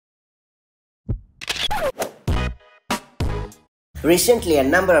Recently, a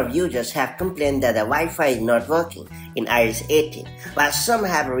number of users have complained that the Wi-Fi is not working in iOS 18, while some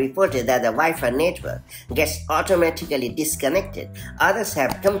have reported that the Wi-Fi network gets automatically disconnected. Others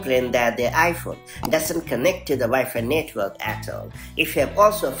have complained that their iPhone doesn't connect to the Wi-Fi network at all. If you have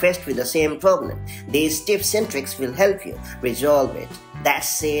also faced with the same problem, these tips and tricks will help you resolve it. That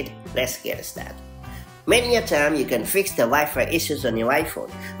said, let's get started. Many a time you can fix the Wi-Fi issues on your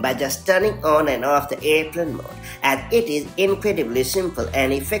iPhone by just turning on and off the airplane mode, and it is incredibly simple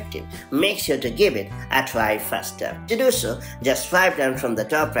and effective. Make sure to give it a try first up. To do so, just swipe down from the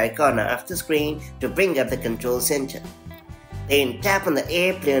top right corner of the screen to bring up the control center. Then tap on the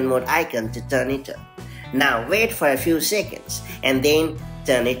airplane mode icon to turn it on. Now wait for a few seconds and then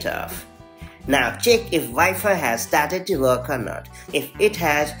turn it off. Now check if Wi-Fi has started to work or not. If it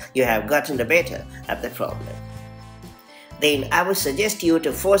has, you have gotten the better of the problem. Then I would suggest you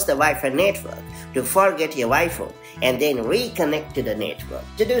to force the Wi-Fi network to forget your iPhone and then reconnect to the network.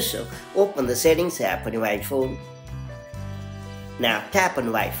 To do so, open the Settings app on your iPhone. Now tap on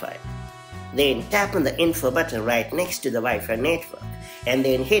Wi-Fi. Then tap on the Info button right next to the Wi-Fi network and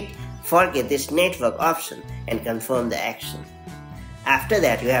then hit Forget this network option and confirm the action. After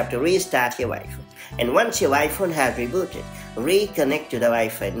that, you have to restart your iPhone, and once your iPhone has rebooted, reconnect to the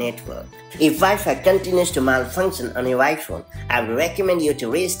Wi-Fi network. If Wi-Fi continues to malfunction on your iPhone, I would recommend you to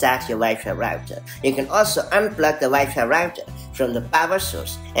restart your Wi-Fi router. You can also unplug the Wi-Fi router from the power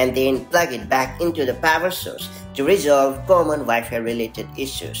source and then plug it back into the power source to resolve common Wi-Fi related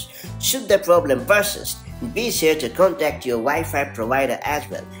issues. Should the problem persist, be sure to contact your Wi-Fi provider as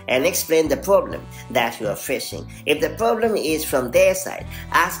well and explain the problem that you are facing. If the problem is from their side,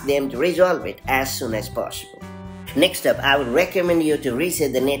 ask them to resolve it as soon as possible. Next up, I would recommend you to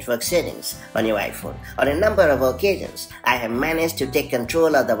reset the network settings on your iPhone. On a number of occasions, I have managed to take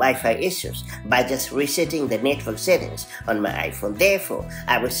control of the Wi-Fi issues by just resetting the network settings on my iPhone. Therefore,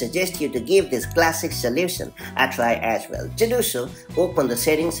 I would suggest you to give this classic solution a try as well. To do so, open the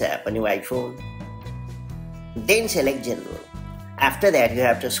Settings app on your iPhone. Then select General. After that, you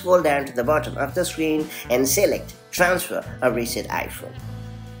have to scroll down to the bottom of the screen and select Transfer or Reset iPhone.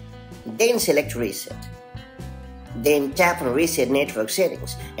 Then select Reset. Then tap on Reset Network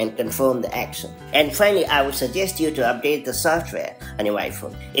Settings and confirm the action. And finally, I would suggest you to update the software on your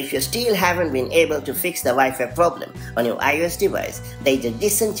iPhone. If you still haven't been able to fix the Wi-Fi problem on your iOS device, there is a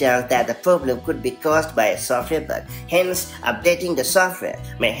decent chance that the problem could be caused by a software bug. Hence, updating the software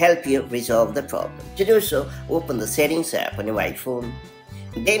may help you resolve the problem. To do so, open the Settings app on your iPhone.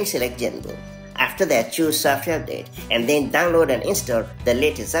 Then select General. After that, choose Software Update and then download and install the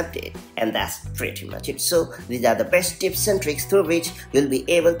latest update, and that's pretty much it. So these are the best tips and tricks through which you'll be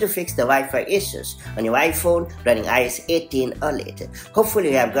able to fix the Wi-Fi issues on your iPhone running iOS 18 or later. Hopefully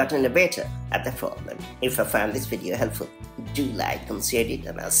you have gotten the better at the problem. If you found this video helpful, do like and share it,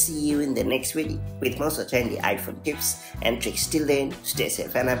 and I'll see you in the next video with more such handy iPhone tips and tricks. Till then, stay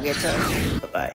safe and have a good time. Bye-bye.